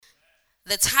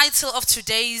The title of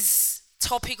today's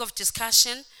topic of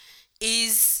discussion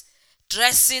is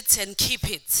Dress It and Keep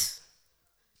It.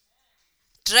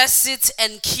 Dress it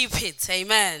and keep it.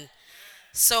 Amen.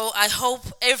 So I hope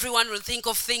everyone will think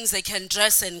of things they can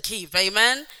dress and keep.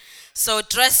 Amen. So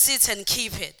dress it and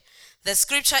keep it. The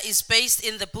scripture is based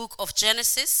in the book of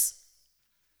Genesis.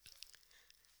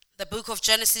 The book of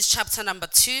Genesis chapter number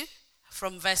 2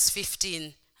 from verse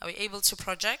 15. Are we able to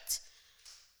project?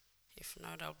 If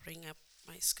not, I'll bring up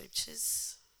my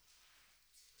scriptures.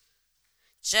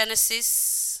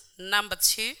 Genesis number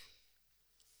 2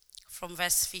 from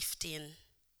verse 15.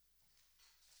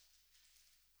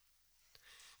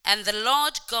 And the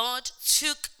Lord God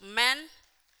took man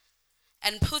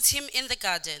and put him in the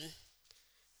garden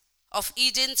of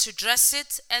Eden to dress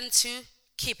it and to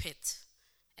keep it.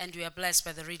 And we are blessed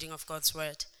by the reading of God's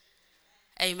word.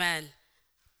 Amen.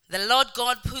 The Lord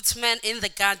God put man in the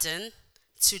garden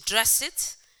to dress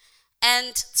it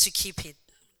and to keep it.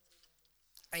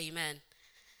 Amen.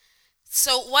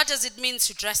 So what does it mean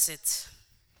to dress it?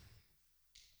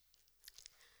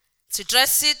 To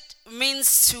dress it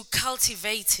means to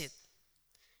cultivate it.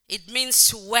 It means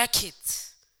to work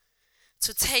it,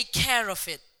 to take care of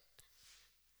it,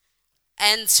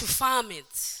 and to farm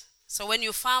it. So when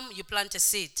you farm, you plant a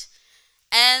seed,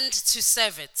 and to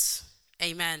serve it.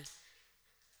 Amen.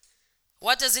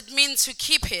 What does it mean to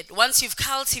keep it? Once you've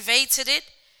cultivated it,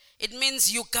 it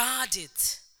means you guard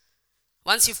it.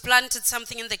 Once you've planted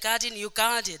something in the garden, you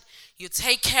guard it. You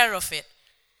take care of it,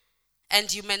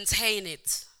 and you maintain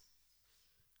it,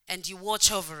 and you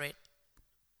watch over it,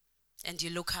 and you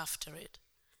look after it.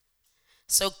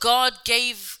 So God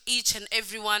gave each and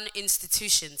everyone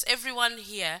institutions. Everyone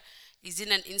here is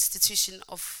in an institution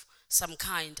of some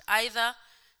kind. Either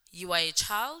you are a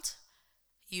child,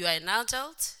 you are an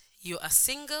adult, you are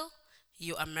single,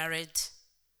 you are married.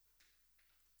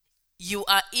 You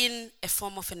are in a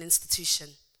form of an institution.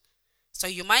 So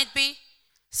you might be,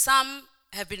 some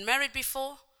have been married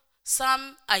before,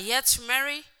 some are yet to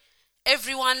marry.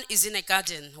 Everyone is in a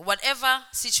garden. Whatever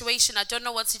situation, I don't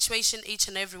know what situation each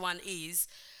and everyone is,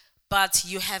 but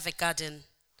you have a garden.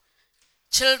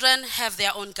 Children have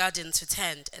their own garden to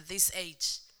tend at this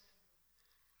age.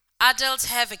 Adults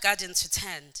have a garden to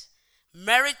tend.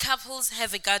 Married couples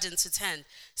have a garden to tend.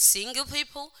 Single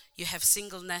people, you have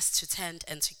singleness to tend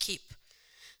and to keep.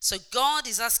 So God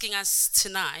is asking us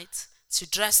tonight to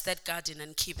dress that garden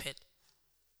and keep it.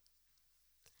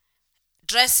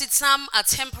 Dress it. Some are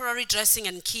temporary dressing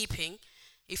and keeping.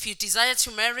 If you desire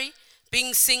to marry,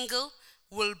 being single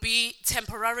will be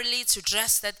temporarily to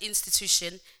dress that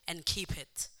institution and keep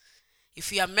it.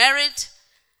 If you are married,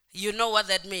 you know what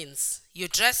that means. You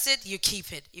dress it, you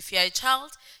keep it. If you are a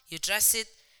child, you dress it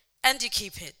and you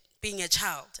keep it, being a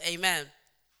child. Amen.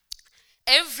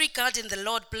 Every garden the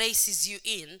Lord places you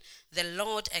in, the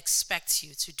Lord expects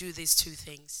you to do these two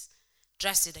things.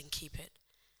 Dress it and keep it.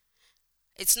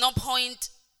 It's no point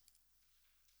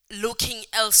looking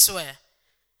elsewhere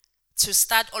to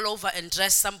start all over and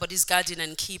dress somebody's garden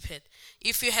and keep it.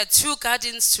 If you had two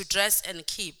gardens to dress and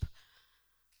keep,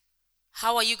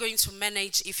 how are you going to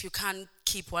manage if you can't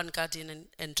keep one garden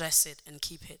and dress it and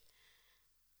keep it?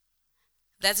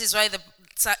 That is why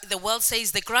the world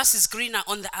says the grass is greener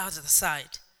on the other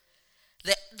side.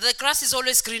 The grass is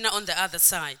always greener on the other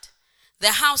side.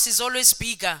 The house is always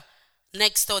bigger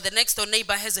next door. The next door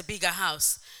neighbor has a bigger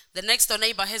house. The next door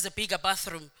neighbor has a bigger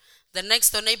bathroom. The next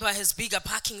door neighbor has bigger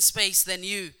parking space than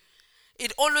you.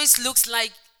 It always looks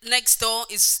like next door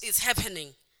is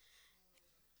happening.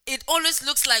 It always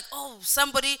looks like, oh,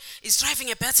 somebody is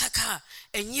driving a better car,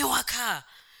 a newer car.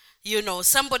 You know,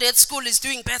 somebody at school is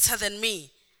doing better than me.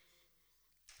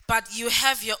 But you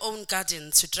have your own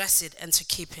garden to dress it and to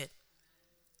keep it.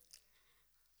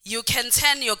 You can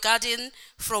turn your garden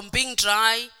from being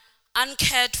dry,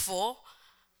 uncared for,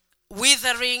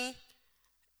 withering,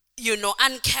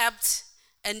 unkept,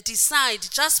 and decide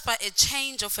just by a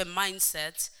change of a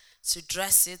mindset to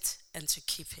dress it and to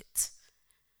keep it.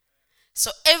 So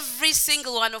every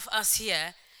single one of us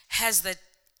here has that,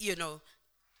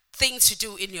 thing to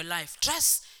do in your life.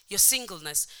 Dress your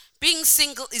singleness. Being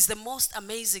single is the most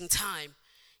amazing time.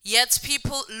 Yet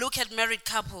people look at married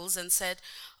couples and said,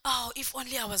 oh, if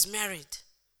only I was married.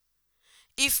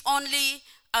 If only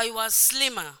I was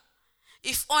slimmer.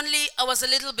 If only I was a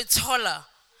little bit taller.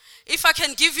 If I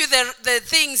can give you the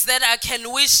things that I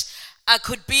can wish I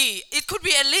could be. It could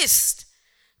be a list.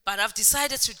 But I've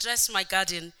decided to dress my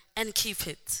garden and keep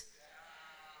it.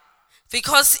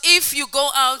 Because if you go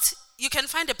out, you can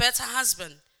find a better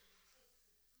husband.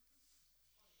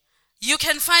 You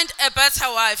can find a better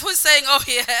wife. Who's saying, oh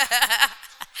yeah?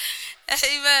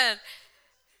 Amen.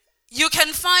 You can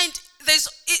find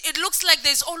it looks like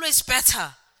there's always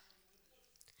better.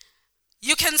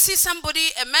 You can see somebody,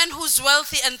 a man who's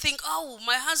wealthy, and think, oh,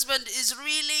 my husband is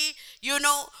really,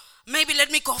 maybe let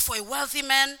me go for a wealthy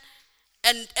man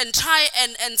and try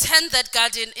and tend that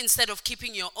garden instead of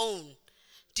keeping your own.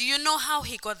 Do you know how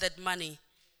he got that money?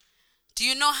 Do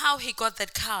you know how he got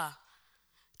that car?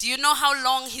 Do you know how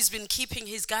long he's been keeping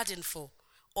his garden for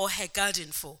or her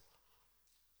garden for?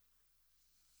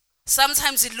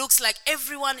 Sometimes it looks like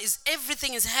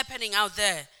everything is happening out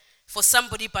there for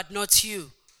somebody but not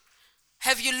you.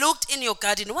 Have you looked in your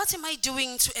garden? What am I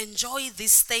doing to enjoy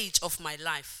this stage of my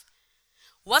life?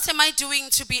 What am I doing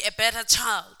to be a better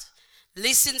child?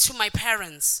 Listen to my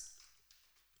parents.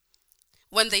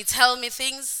 When they tell me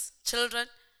things, children,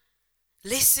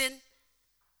 listen,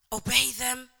 obey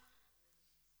them.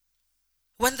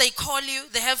 When they call you,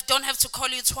 don't have to call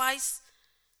you twice.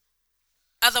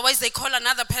 Otherwise, they call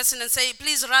another person and say,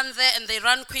 please run there, and they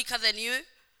run quicker than you.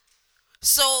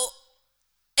 So,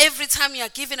 every time you are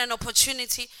given an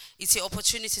opportunity, it's your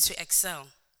opportunity to excel.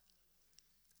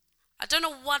 I don't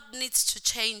know what needs to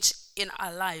change in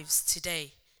our lives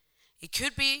today. It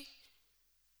could be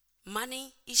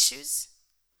money issues.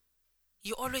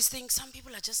 You always think some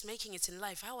people are just making it in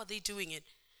life. How are they doing it?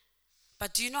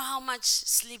 But do you know how much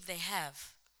sleep they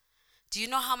have? Do you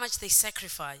know how much they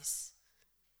sacrifice?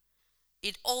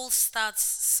 It all starts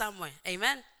somewhere.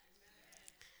 Amen?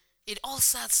 It all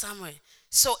starts somewhere.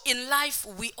 So in life,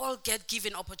 we all get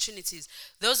given opportunities.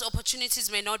 Those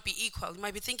opportunities may not be equal. You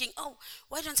might be thinking, oh,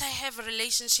 why don't I have a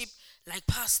relationship like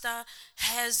Pastor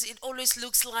has? It always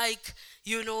looks like,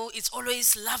 it's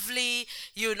always lovely,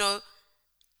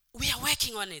 We are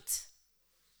working on it,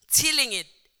 tilling it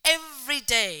every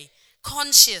day,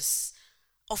 conscious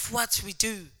of what we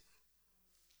do,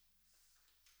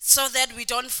 so that we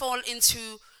don't fall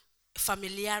into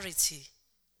familiarity.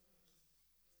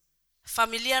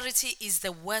 Familiarity is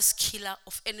the worst killer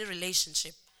of any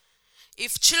relationship.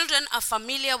 If children are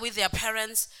familiar with their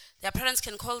parents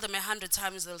can call them 100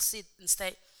 times, they'll sit and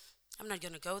say, I'm not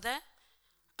going to go there.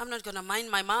 I'm not going to mind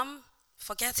my mom.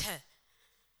 Forget her.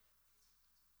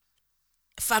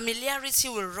 Familiarity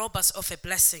will rob us of a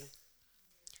blessing.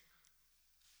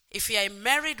 If you are a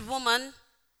married woman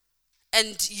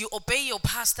and you obey your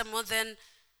pastor more than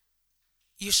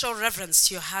you show reverence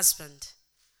to your husband,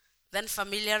 then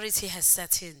familiarity has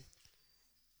set in.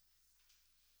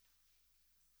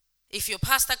 If your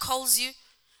pastor calls you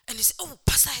and you say, oh,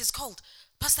 pastor has called,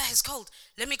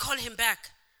 let me call him back.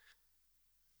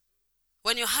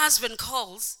 When your husband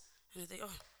calls, and you think, oh,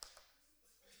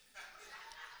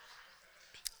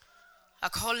 I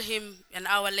call him an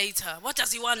hour later. What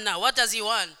does he want now? What does he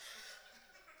want?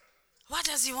 What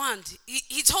does he want?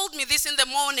 He told me this in the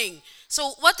morning.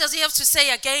 So what does he have to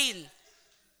say again?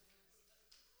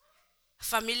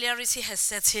 Familiarity has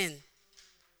set in.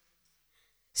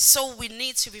 So we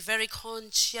need to be very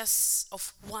conscious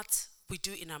of what we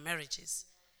do in our marriages.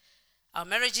 Our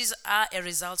marriages are a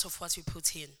result of what we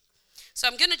put in. So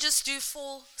I'm going to just do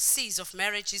 4 C's of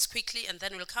marriages quickly, and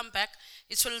then we'll come back.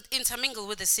 It will intermingle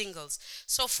with the singles.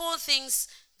 So 4 things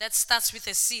that starts with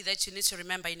a C that you need to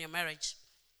remember in your marriage.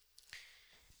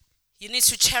 You need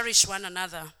to cherish one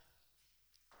another.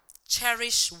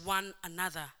 Cherish one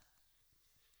another.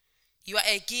 You are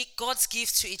God's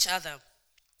gift to each other.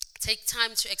 Take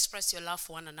time to express your love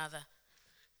for one another.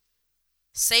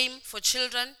 Same for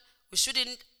children. We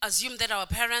shouldn't assume that our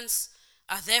parents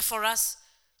are there for us.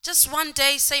 Just one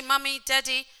day say, Mommy,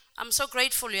 Daddy, I'm so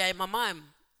grateful you are my mom.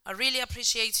 I really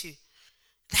appreciate you.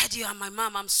 Dad, you are my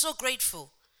mom. I'm so grateful.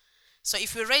 So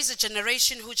if we raise a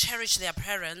generation who cherish their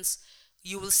parents,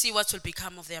 you will see what will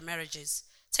become of their marriages.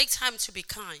 Take time to be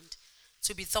kind,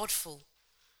 to be thoughtful.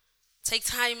 Take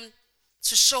time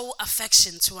to show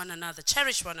affection to one another.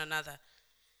 Cherish one another.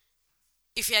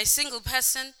 If you're a single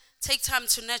person, take time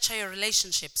to nurture your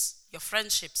relationships, your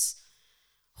friendships.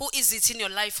 Who is it in your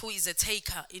life who is a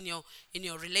taker in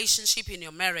your relationship, in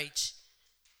your marriage?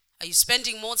 Are you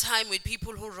spending more time with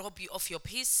people who rob you of your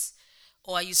peace?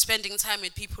 Or are you spending time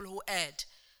with people who add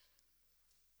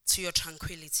to your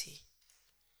tranquility?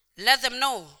 Let them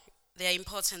know they are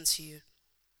important to you.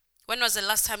 When was the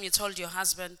last time you told your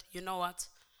husband, you know what?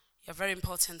 You're very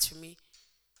important to me.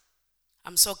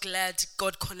 I'm so glad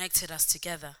God connected us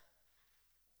together.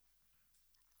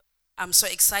 I'm so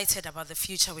excited about the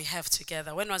future we have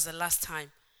together. When was the last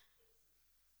time?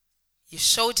 You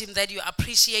showed him that you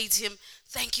appreciate him.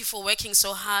 Thank you for working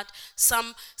so hard.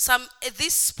 Some at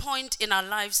this point in our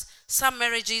lives, some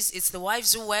marriages, it's the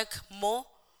wives who work more.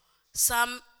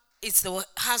 Some, it's the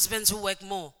husbands who work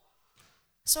more.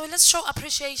 So let's show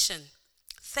appreciation.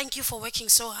 Thank you for working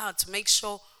so hard to make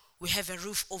sure we have a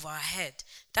roof over our head.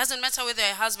 Doesn't matter whether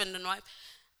you're a husband and wife,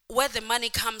 where the money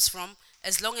comes from,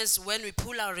 as long as when we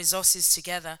pull our resources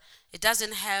together, it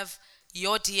doesn't have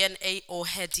your DNA or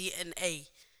her DNA.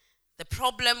 The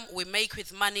problem we make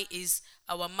with money is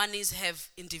our monies have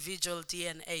individual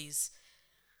DNAs.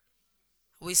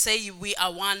 We say we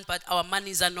are one, but our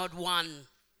monies are not one.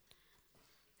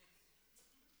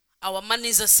 Our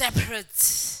monies are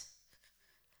separate.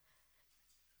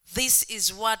 This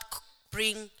is what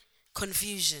brings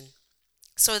confusion.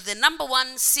 So the number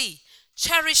one C,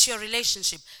 cherish your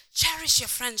relationship. Cherish your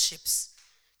friendships.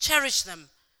 Cherish them.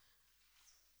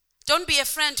 Don't be a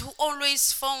friend who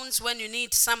always phones when you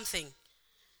need something.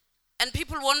 And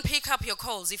people won't pick up your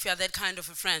calls if you're that kind of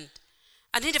a friend.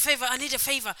 I need a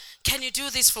favor. Can you do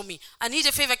this for me? I need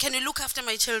a favor. Can you look after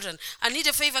my children? I need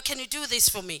a favor. Can you do this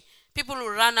for me? People will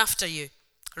run after you,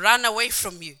 run away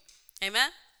from you. Amen?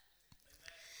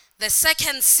 The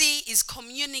second C is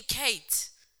communicate.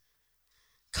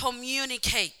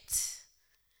 Communicate.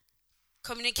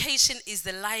 Communication is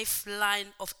the lifeline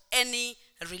of any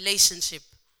relationship.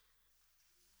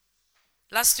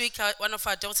 Last week, one of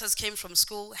our daughters came from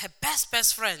school, her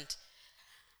best friend.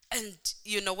 And,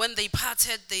 when they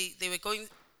parted, they were going,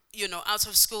 out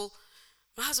of school.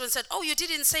 My husband said, "Oh, you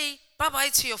didn't say bye-bye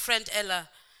to your friend Ella."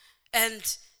 And,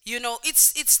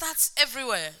 it starts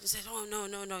everywhere. He said, "Oh,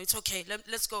 no, it's okay.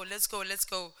 Let's go.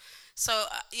 So,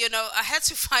 I had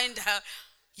to find out,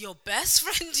 your best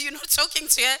friend, you're not talking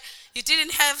to her. You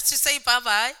didn't have to say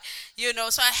bye-bye,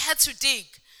 so I had to dig.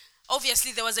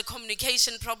 Obviously, there was a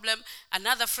communication problem.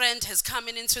 Another friend has come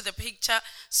into the picture,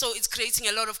 so it's creating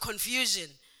a lot of confusion.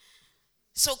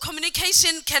 So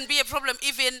communication can be a problem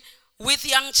even with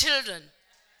young children,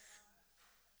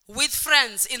 with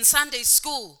friends in Sunday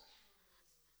school.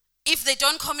 If they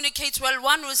don't communicate well,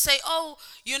 one will say, "Oh,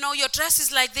 your dress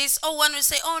is like this." Oh, one will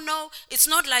say, "Oh, no, it's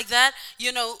not like that.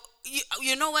 You know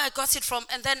where I got it from."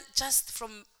 And then just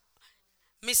from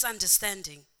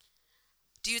misunderstanding.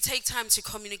 Do you take time to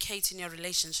communicate in your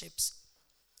relationships?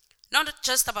 Not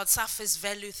just about surface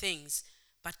value things,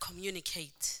 but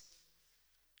communicate.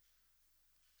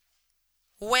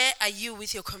 Where are you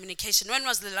with your communication? When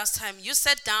was the last time you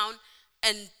sat down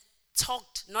and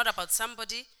talked, not about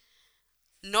somebody,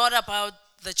 not about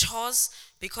the chores?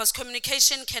 Because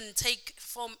communication can take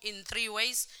form in 3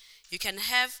 ways. You can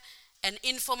have an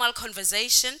informal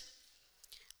conversation,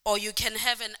 or you can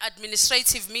have an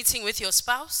administrative meeting with your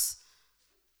spouse.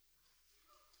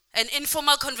 An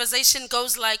informal conversation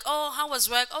goes like, "Oh, how was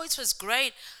work? Oh, it was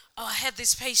great. Oh, I had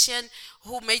this patient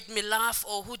who made me laugh,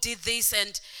 or who did this,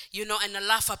 and and I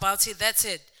laugh about it." That's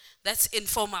it. That's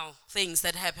informal things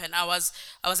that happen. I was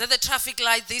at the traffic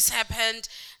light, this happened,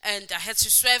 and I had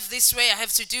to swerve this way, I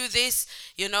have to do this,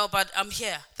 but I'm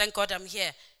here. Thank God I'm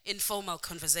here. Informal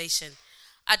conversation.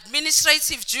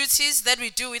 Administrative duties that we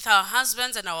do with our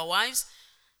husbands and our wives,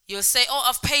 you'll say, "Oh,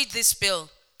 I've paid this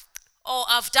bill. Oh,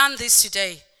 I've done this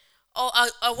today. Oh,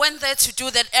 I went there to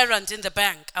do that errand in the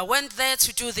bank. I went there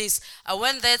to do this. I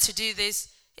went there to do this."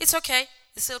 It's okay.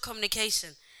 It's still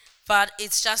communication. But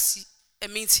it's just a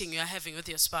meeting you're having with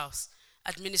your spouse.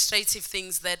 Administrative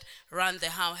things that run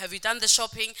the house. Have you done the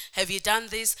shopping? Have you done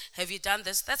this? Have you done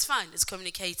this? That's fine. It's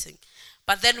communicating.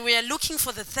 But then we are looking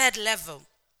for the third level,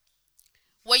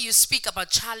 where you speak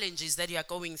about challenges that you are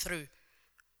going through,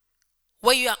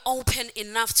 where you are open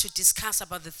enough to discuss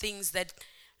about the things that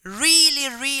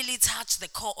really touch the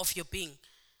core of your being.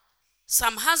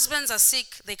 Some husbands are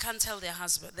sick, they can't tell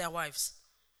their wives.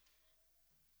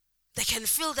 They can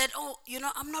feel that, "Oh,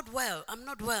 I'm not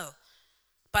well,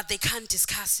 but they can't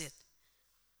discuss it.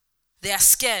 They are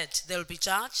scared they'll be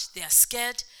judged. They are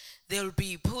scared they'll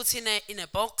be put in a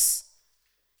box,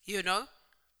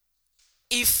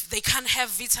 if they can't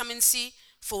have vitamin C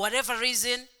for whatever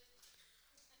reason.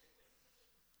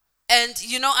 And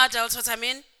adults, what I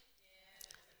mean?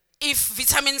 If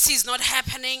vitamin C is not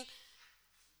happening,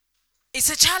 it's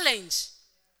a challenge.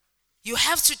 You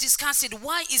have to discuss it.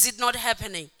 Why is it not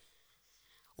happening?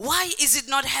 Why is it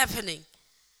not happening?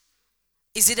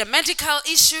 Is it a medical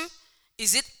issue?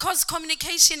 Is it because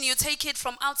communication, you take it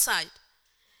from outside?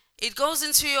 It goes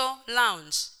into your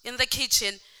lounge, in the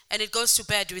kitchen, and it goes to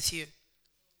bed with you.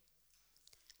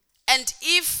 And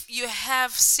if you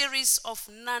have series of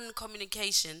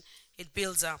non-communication, it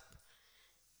builds up.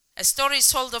 A story is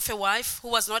told of a wife who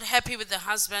was not happy with the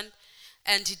husband,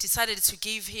 and he decided to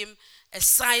give him a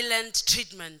silent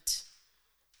treatment.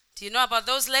 Do you know about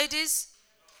those ladies?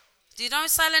 Do you know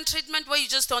silent treatment, where you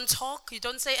just don't talk, you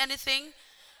don't say anything?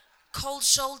 Cold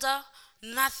shoulder,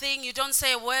 nothing, you don't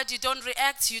say a word, you don't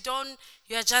react, you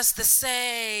are just the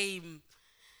same.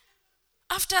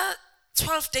 After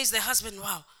 12 days, the husband,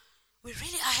 "Wow, we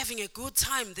really are having a good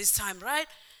time this time, right?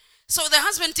 So the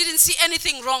husband didn't see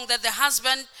anything wrong that the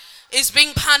husband is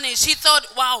being punished. He thought,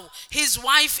 wow, his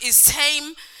wife is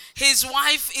tame. His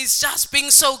wife is just being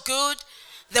so good.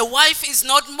 The wife is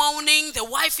not moaning. The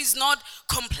wife is not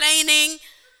complaining.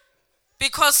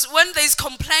 Because when there's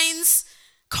complaints,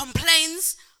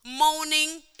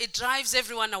 moaning, it drives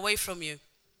everyone away from you.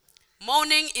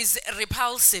 Moaning is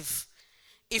repulsive.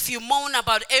 If you moan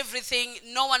about everything,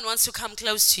 no one wants to come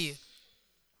close to you.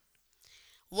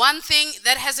 One thing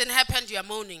that hasn't happened, you are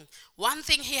moaning. One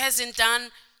thing he hasn't done,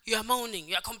 you are moaning.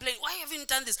 You are complaining. Why haven't you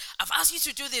done this? I've asked you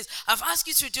to do this. I've asked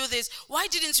you to do this. Why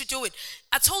didn't you do it?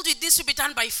 I told you this should be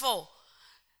done by 4.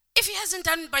 If he hasn't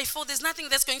done it by 4, there's nothing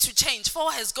that's going to change.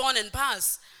 4 has gone and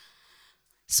passed.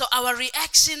 So our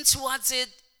reaction towards it,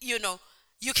 you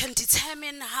can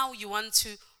determine how you want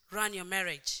to run your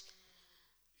marriage.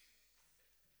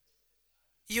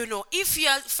 If you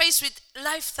are faced with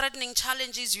life-threatening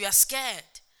challenges, you are scared.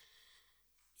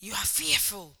 You are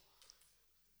fearful.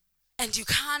 And you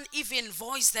can't even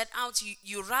voice that out.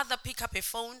 You rather pick up a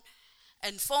phone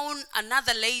and phone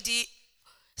another lady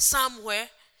somewhere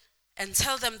and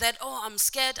tell them that, oh, I'm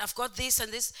scared, I've got this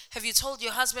and this. Have you told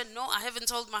your husband? No, I haven't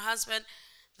told my husband.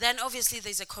 Then obviously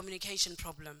there's a communication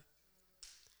problem.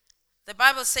 The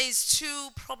Bible says 2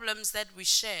 problems that we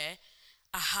share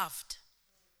are halved.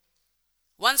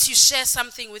 Once you share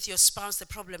something with your spouse, the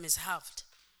problem is halved.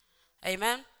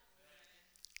 Amen?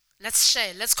 Let's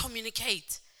share. Let's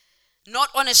communicate. Not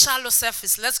on a shallow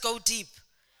surface. Let's go deep.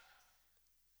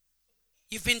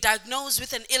 You've been diagnosed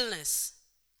with an illness.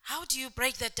 How do you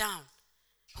break that down?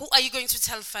 Who are you going to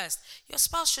tell first? Your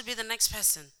spouse should be the next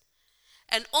person.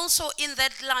 And also in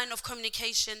that line of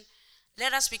communication,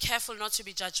 let us be careful not to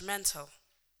be judgmental.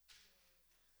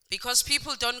 Because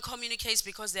people don't communicate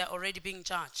because they are already being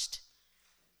judged.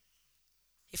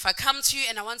 If I come to you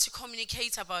and I want to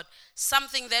communicate about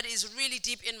something that is really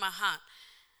deep in my heart,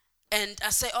 and I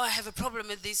say, oh, I have a problem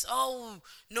with this. Oh,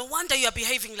 no wonder you are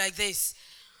behaving like this.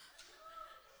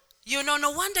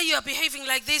 No wonder you are behaving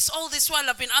like this. All this while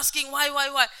I've been asking why.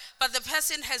 But the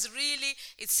person has really,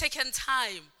 it's taken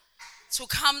time to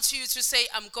come to you to say,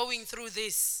 I'm going through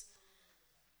this.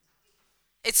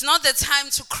 It's not the time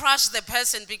to crush the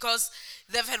person because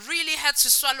they've really had to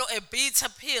swallow a bitter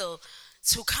pill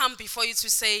to come before you to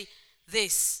say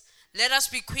this. Let us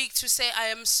be quick to say, I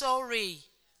am sorry.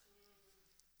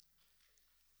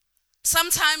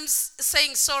 Sometimes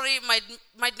saying sorry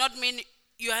might not mean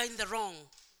you are in the wrong,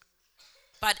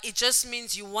 but it just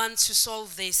means you want to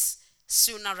solve this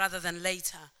sooner rather than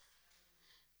later.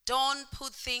 Don't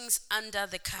put things under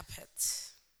the carpet.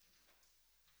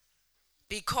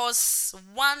 Because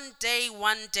one day,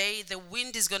 the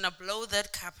wind is going to blow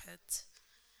that carpet.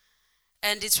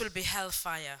 And it will be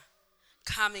hellfire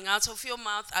coming out of your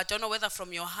mouth. I don't know whether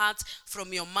from your heart,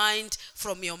 from your mind,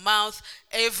 from your mouth,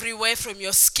 everywhere, from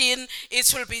your skin.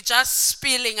 It will be just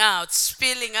spilling out.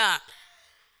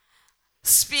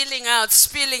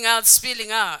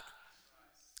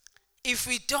 If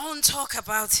we don't talk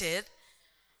about it,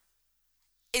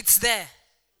 it's there.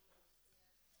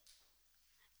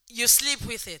 You sleep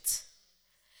with it.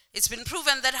 It's been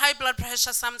proven that high blood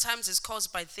pressure sometimes is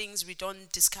caused by things we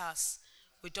don't discuss.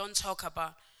 We don't talk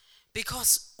about.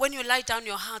 Because when you lie down,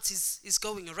 your heart is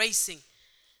going, racing,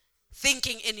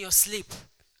 thinking in your sleep.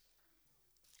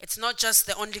 It's not just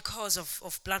the only cause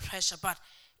of blood pressure, but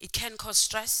it can cause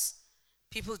stress.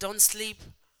 People don't sleep.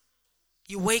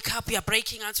 You wake up, you're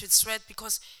breaking out with sweat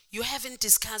because you haven't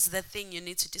discussed that thing you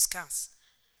need to discuss.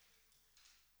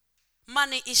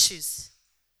 Money issues.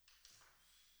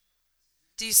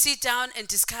 Do you sit down and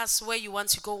discuss where you want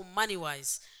to go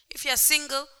money-wise? If you're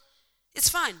single, it's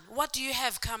fine. What do you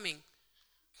have coming?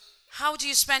 How do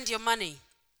you spend your money?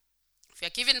 If you're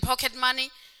given pocket money,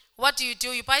 what do?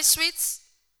 You buy sweets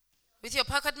with your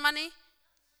pocket money?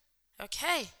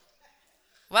 Okay.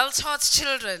 Well-taught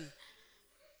children.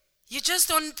 You just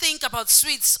don't think about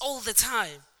sweets all the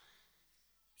time.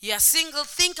 You're single,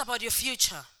 think about your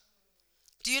future.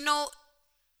 Do you know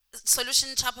Solution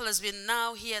Chapel has been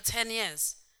now here 10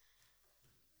 years?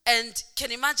 And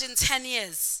can you imagine 10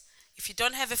 years? If you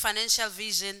don't have a financial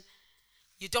vision,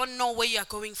 you don't know where you're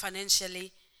going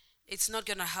financially, it's not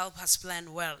going to help us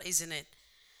plan well, isn't it?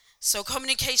 So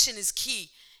communication is key.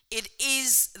 It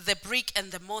is the brick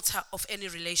and the mortar of any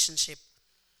relationship.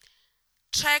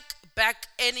 Track back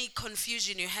any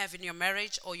confusion you have in your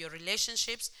marriage or your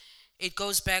relationships. It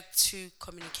goes back to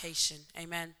communication.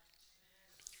 Amen.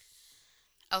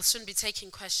 I'll soon be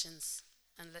taking questions.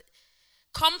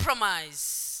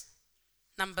 Compromise.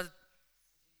 Number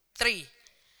 3.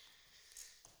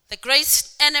 The great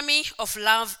enemy of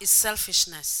love is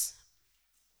selfishness.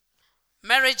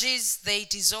 Marriages, they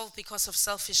dissolve because of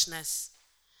selfishness.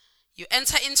 You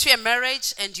enter into a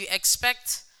marriage and you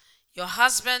expect your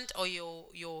husband or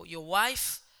your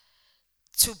wife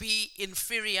to be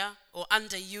inferior or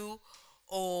under you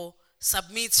or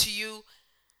submit to you,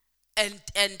 and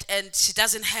she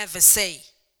doesn't have a say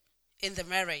in the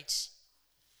marriage.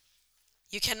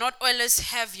 You cannot always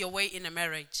have your way in a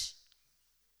marriage.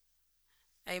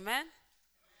 Amen?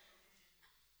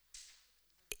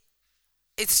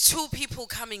 It's two people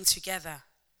coming together,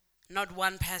 not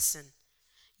one person.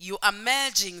 You are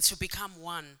merging to become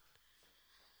one.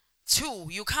 Two,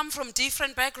 you come from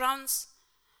different backgrounds.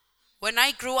 When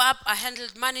I grew up, I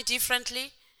handled money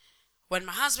differently. When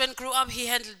my husband grew up, he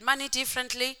handled money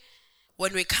differently.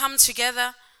 When we come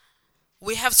together,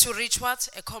 we have to reach what?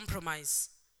 A compromise.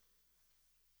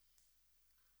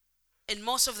 In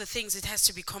most of the things, it has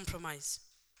to be compromise.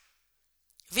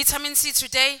 Vitamin C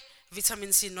today,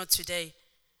 vitamin C not today.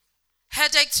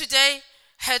 Headache today,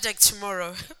 headache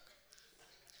tomorrow.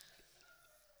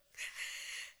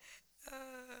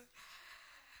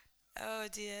 Oh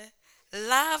dear.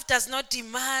 Love does not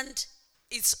demand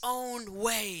its own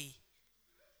way.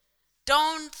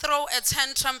 Don't throw a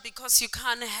tantrum because you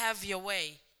can't have your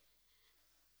way.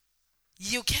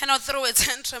 You cannot throw a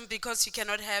tantrum because you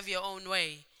cannot have your own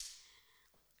way.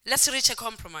 Let's reach a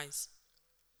compromise.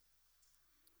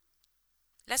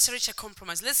 Let's reach a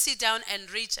compromise. Let's sit down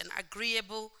and reach an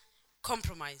agreeable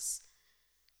compromise.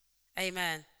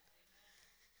 Amen.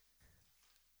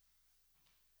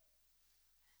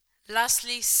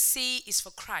 Lastly, C is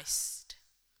for Christ.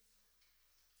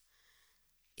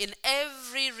 In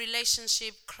every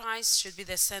relationship, Christ should be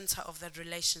the center of that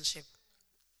relationship.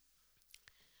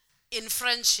 In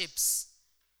friendships,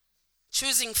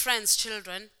 choosing friends,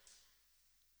 children,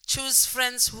 choose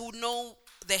friends who know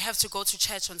they have to go to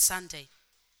church on Sunday,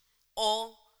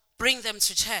 or bring them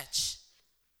to church.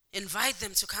 Invite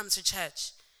them to come to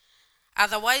church.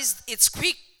 Otherwise, it's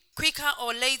quicker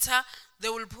or later, they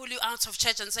will pull you out of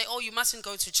church and say, oh, you mustn't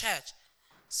go to church.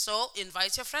 So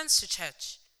invite your friends to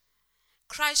church.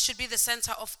 Christ should be the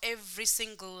center of every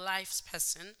single life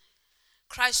person.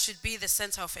 Christ should be the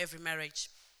center of every marriage.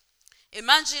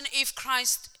 Imagine if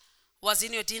Christ was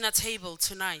in your dinner table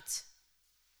tonight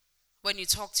when you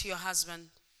talk to your husband.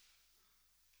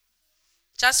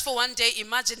 Just for one day,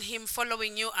 imagine him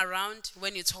following you around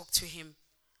when you talk to him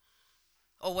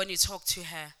or when you talk to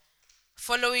her.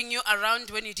 Following you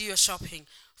around when you do your shopping.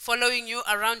 Following you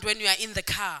around when you are in the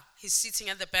car. He's sitting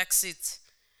at the back seat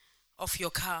of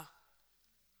your car.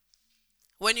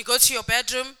 When you go to your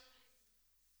bedroom,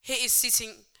 he is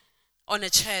sitting on a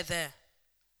chair there.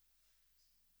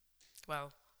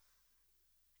 Well,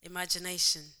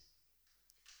 imagination.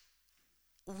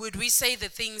 Would we say the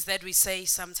things that we say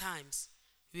sometimes?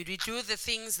 Would we do the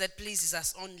things that pleases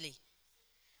us only?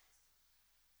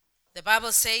 The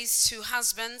Bible says to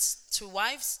husbands, to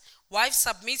wives, wives,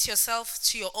 submit yourself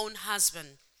to your own husband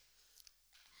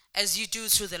as you do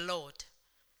to the Lord.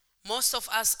 Most of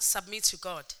us submit to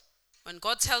God. When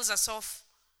God tells us off,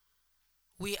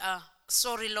 we are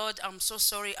sorry, Lord, I'm so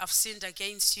sorry, I've sinned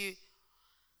against you.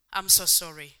 I'm so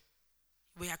sorry.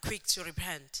 We are quick to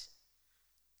repent.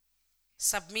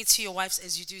 Submit to your wives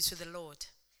as you do to the Lord,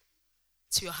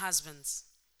 to your husbands.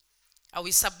 Are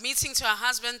we submitting to our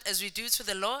husband as we do to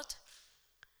the Lord?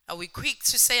 Are we quick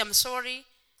to say, I'm sorry?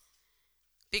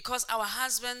 Because our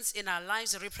husbands in our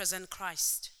lives represent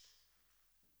Christ.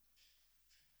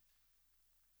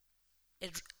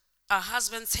 Our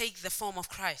husbands take the form of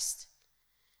Christ.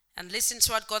 And listen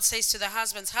to what God says to the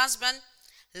husbands. Husband,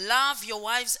 love your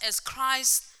wives as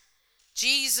Christ,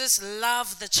 Jesus,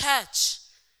 loved the church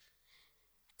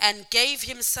and gave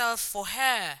himself for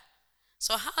her.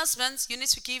 So husbands, you need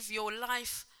to give your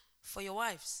life for your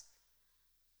wives.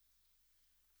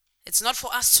 It's not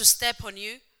for us to step on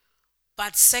you,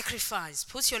 but sacrifice.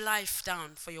 Put your life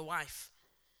down for your wife.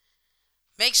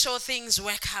 Make sure things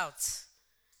work out.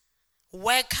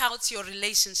 Work out your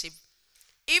relationship.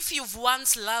 If you've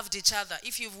once loved each other,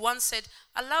 if you've once said,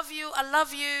 I love you, I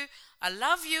love you, I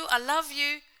love you, I love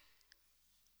you,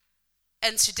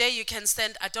 and today you can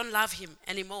stand, I don't love him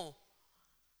anymore.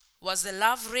 Was the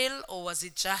love real or was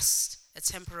it just a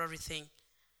temporary thing?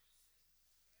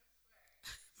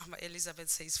 Mama Elizabeth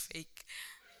says fake.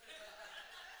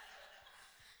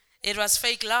 It was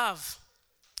fake love.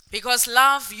 Because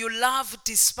love, you love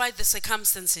despite the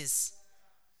circumstances.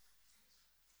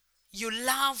 You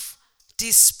love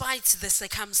despite the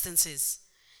circumstances.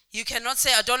 You cannot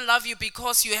say, I don't love you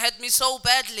because you hurt me so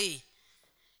badly.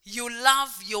 You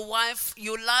love your wife,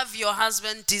 you love your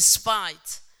husband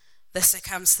despite the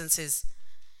circumstances.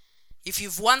 If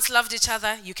you've once loved each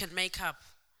other, you can make up.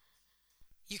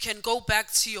 You can go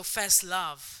back to your first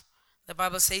love. The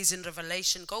Bible says in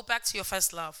Revelation, go back to your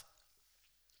first love.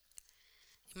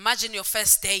 Imagine your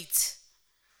first date.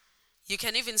 You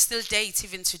can even still date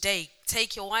even today.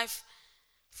 Take your wife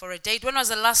for a date. When was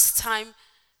the last time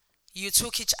you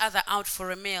took each other out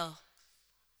for a meal?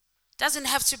 Doesn't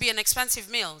have to be an expensive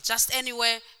meal. Just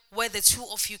anywhere where the two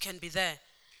of you can be there.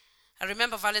 I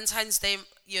remember Valentine's Day,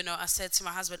 I said to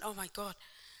my husband, oh my God,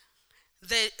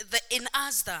 in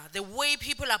Asda, the way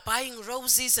people are buying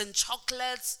roses and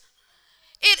chocolates,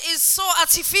 it is so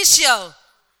artificial.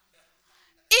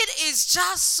 It is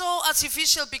just so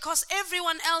artificial because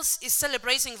everyone else is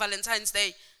celebrating Valentine's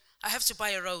Day. I have to buy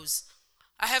a rose.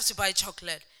 I have to buy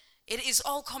chocolate. It is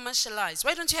all commercialized.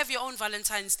 Why don't you have your own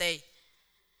Valentine's Day?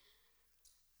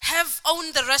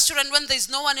 Own the restaurant when there's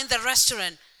no one in the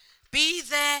restaurant. Be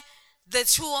there, the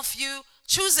two of you.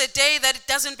 Choose a day that it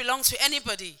doesn't belong to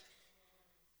anybody.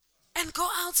 And go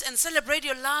out and celebrate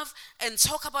your love and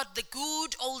talk about the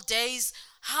good old days,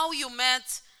 how you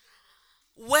met,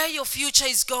 where your future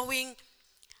is going,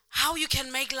 how you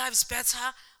can make lives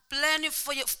better, plan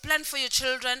for your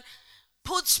children,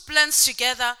 put plans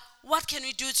together. What can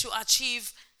we do to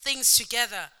achieve things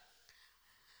together?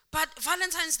 But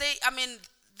Valentine's Day,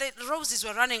 the roses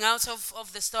were running out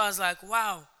of the store. I was like,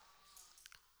 wow.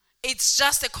 It's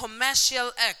just a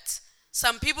commercial act.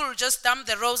 Some people will just dump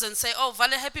the rose and say, oh,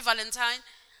 happy Valentine.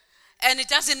 And it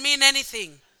doesn't mean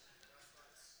anything.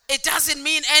 It doesn't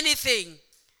mean anything.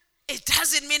 It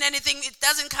doesn't mean anything. It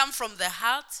doesn't come from the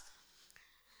heart.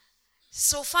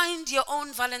 So find your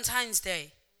own Valentine's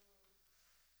Day.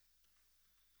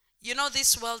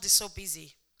 This world is so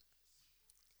busy.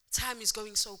 Time is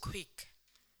going so quick.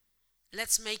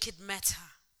 Let's make it matter.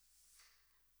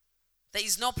 There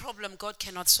is no problem God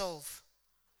cannot solve.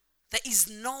 There is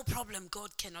no problem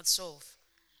God cannot solve.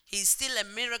 He is still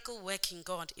a miracle working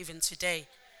God even today.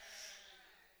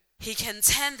 He can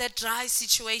turn that dry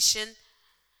situation.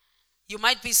 You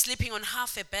might be sleeping on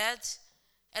half a bed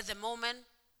at the moment.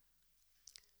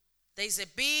 There is a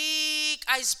big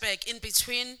iceberg in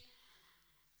between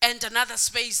and another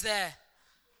space there.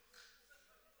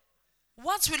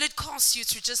 What will it cost you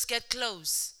to just get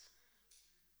close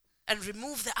and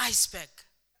remove the iceberg?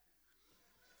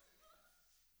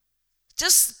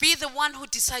 Just be the one who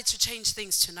decides to change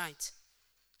things tonight.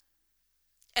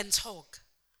 And talk.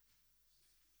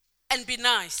 And be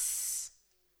nice.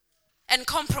 And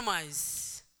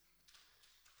compromise.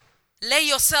 Lay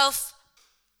yourself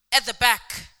at the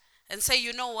back and say,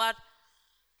 you know what?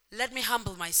 Let me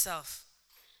humble myself.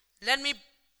 Let me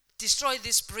destroy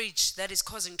this bridge that is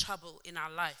causing trouble in our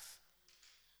life.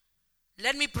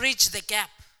 Let me bridge the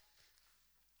gap.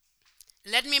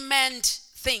 Let me mend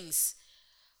things.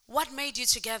 What made you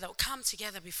together, come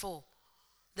together before?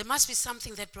 There must be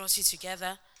something that brought you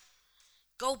together.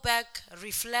 Go back,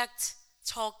 reflect,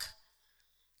 talk,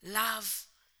 love,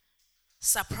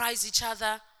 surprise each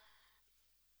other.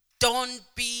 Don't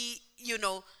be,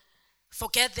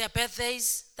 forget their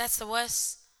birthdays. That's the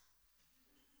worst.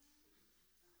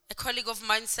 A colleague of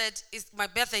mine said, my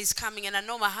birthday is coming and I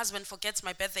know my husband forgets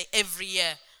my birthday every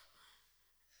year.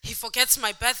 He forgets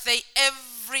my birthday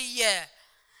every year.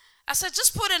 I said,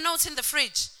 just put a note in the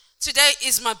fridge. Today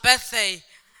is my birthday.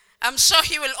 I'm sure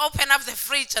he will open up the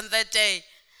fridge on that day.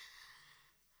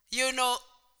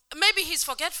 Maybe he's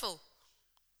forgetful.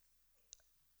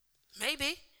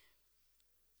 Maybe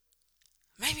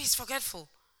he's forgetful.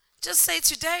 Just say,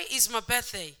 today is my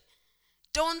birthday.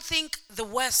 Don't think the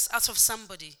worst out of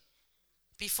somebody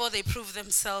before they prove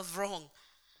themselves wrong.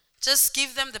 Just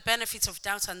give them the benefit of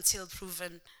doubt until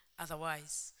proven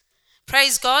otherwise.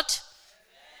 Praise God.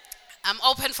 I'm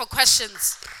open for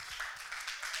questions.